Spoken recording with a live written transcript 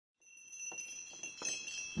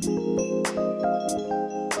What's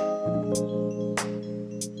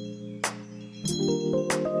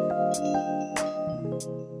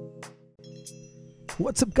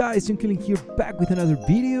up guys, Culinary here, back with another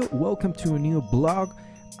video. Welcome to a new blog.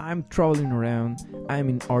 I'm traveling around, I'm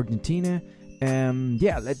in Argentina, and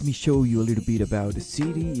yeah, let me show you a little bit about the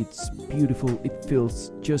city. It's beautiful, it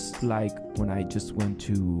feels just like when I just went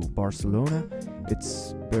to Barcelona.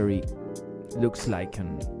 It's very, looks like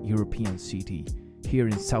an European city here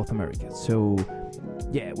in South America. So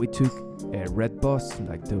yeah, we took a red bus,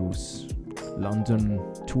 like those London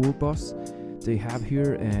tour bus they have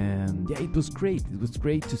here, and yeah, it was great. It was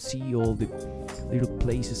great to see all the little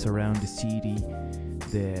places around the city,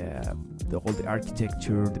 all the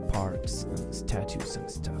architecture, the parks and statues and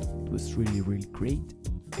stuff. It was really great.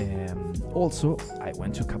 Also, I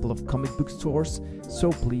went to a couple of comic book stores, so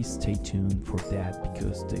please stay tuned for that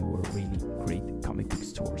because they were really great comic book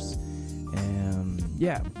stores. And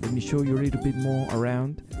yeah, let me show you a little bit more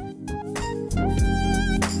around.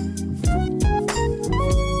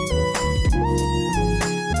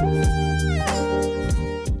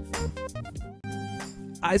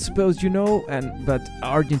 I suppose you know, but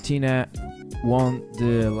Argentina won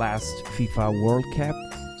the last FIFA World Cup,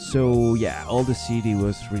 so yeah, all the city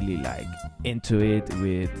was really like into it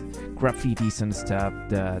with graffitis and stuff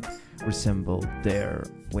that resembled their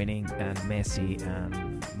winning, and Messi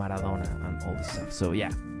and Maradona and all the stuff. So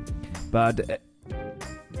yeah, but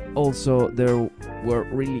also there were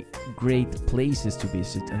really great places to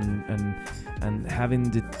visit, and having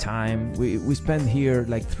the time, we spent here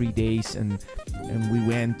like 3 days, and we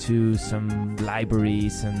went to some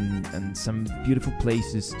libraries and some beautiful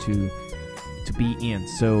places to be in.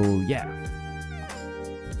 So yeah,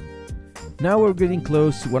 now we're getting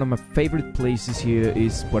close. One of my favorite places here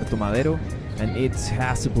is Puerto Madero, and it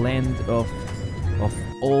has a blend of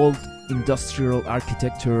old industrial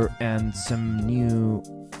architecture and some new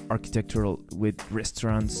architectural with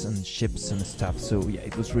restaurants and ships and stuff. So yeah,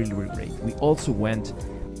 it was really great. We also went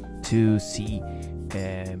to see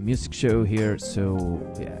a music show here, so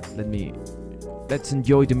yeah, let's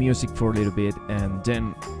enjoy the music for a little bit, and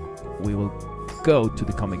then we will go to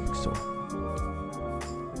the comic book store.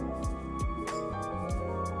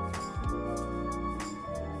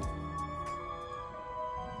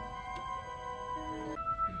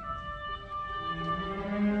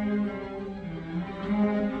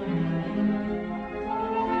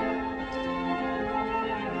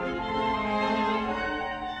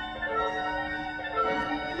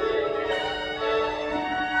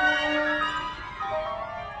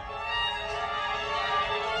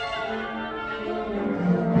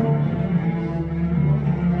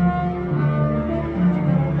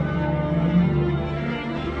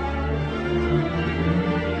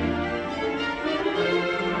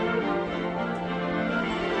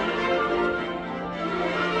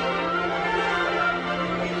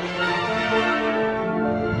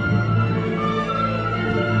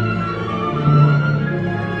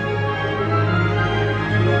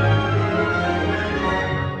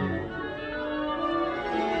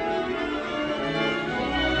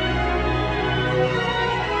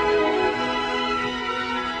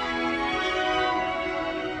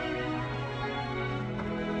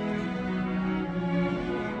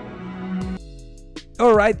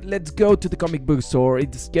 Alright, let's go to the comic book store.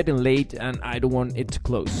 It's getting late and I don't want it to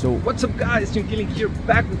close. So what's up guys, Culinary here,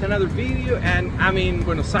 back with another video, and I'm in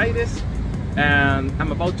Buenos Aires and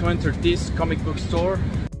I'm about to enter this comic book store.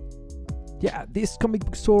 Yeah, this comic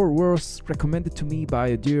book store was recommended to me by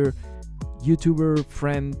a dear YouTuber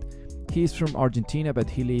friend. He's from Argentina but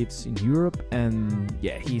he lives in Europe, and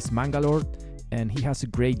yeah, he's Manga Lord, and he has a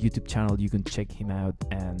great YouTube channel. You can check him out,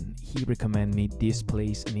 and he recommended me this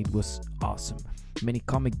place and it was awesome. Many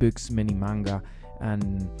comic books, many manga,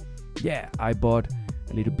 and yeah, I bought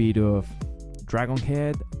a little bit of Dragon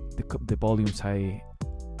Head, the volumes I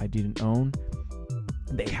didn't own.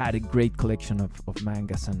 They had a great collection of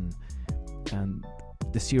mangas and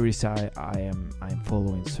the series I am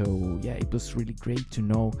following. So yeah, it was really great to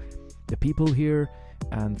know the people here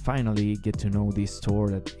and finally get to know this store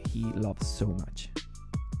that he loves so much.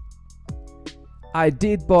 I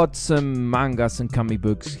did bought some mangas and comic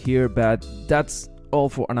books here, but that's all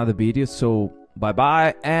for another video, so bye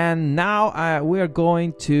bye. And now we are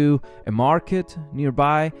going to a market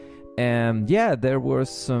nearby, and yeah, there was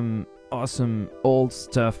some awesome old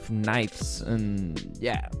stuff, knives and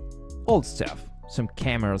yeah, old stuff, some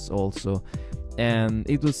cameras also, and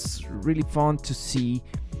it was really fun to see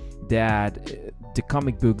that the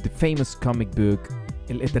comic book, the famous comic book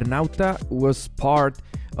El Eternauta, was part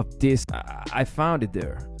of this. I found it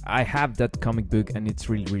there. I have that comic book and it's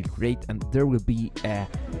really, really great. And there will be a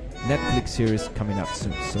Netflix series coming up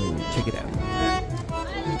soon, so check it out.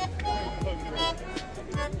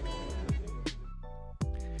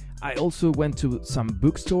 I also went to some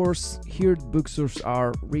bookstores. Here the bookstores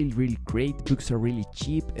are really, really great. Books are really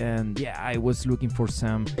cheap, and yeah, I was looking for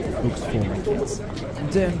some books for my kids.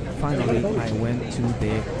 And then finally I went to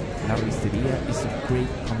the La Listeria. It's a great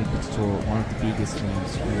comic book store, one of the biggest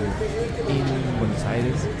ones here in Buenos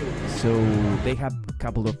Aires. So they have a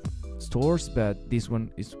couple of stores, but this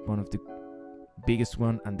one is one of the biggest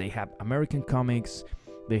one, and they have American comics,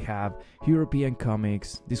 they have European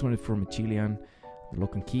comics. This one is from a Chilean, The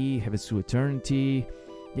Lock and Key, Heaven to Eternity.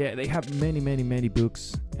 Yeah, they have many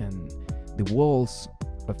books, and the walls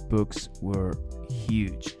of books were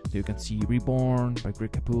huge. So you can see Reborn by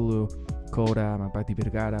Greg Capullo, Coda by Patti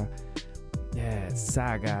Vergara, yeah,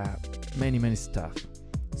 Saga, many stuff.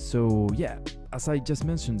 So yeah, as I just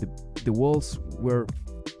mentioned, the walls were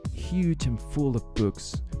huge and full of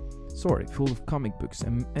books. Full of comic books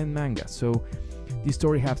and manga. So this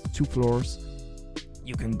story has 2 floors.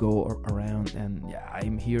 You can go around, and yeah,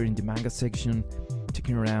 I'm here in the manga section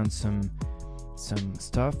checking around some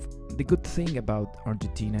stuff. The good thing about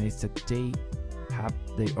Argentina is that they have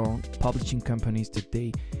their own publishing companies, that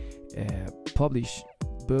they publish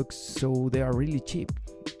books, so they are really cheap.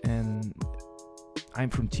 And I'm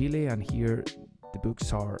from Chile, and here the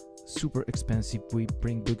books are super expensive. We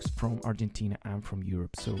bring books from Argentina and from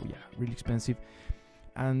Europe, so yeah, really expensive.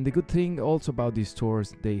 And the good thing also about these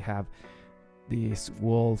stores, they have this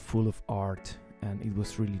wall full of art, and it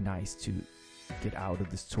was really nice to get out of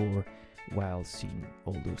the store while seeing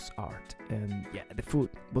all those art. And yeah, the food,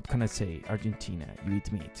 what can I say? Argentina, you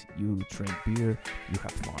eat meat, you drink beer, you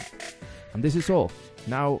have fun. And this is all.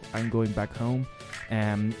 Now I'm going back home,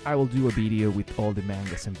 and I will do a video with all the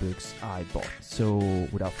mangas and books I bought. So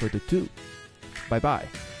without further ado, bye bye.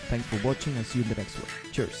 Thanks for watching, and see you in the next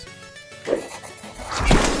one. Cheers.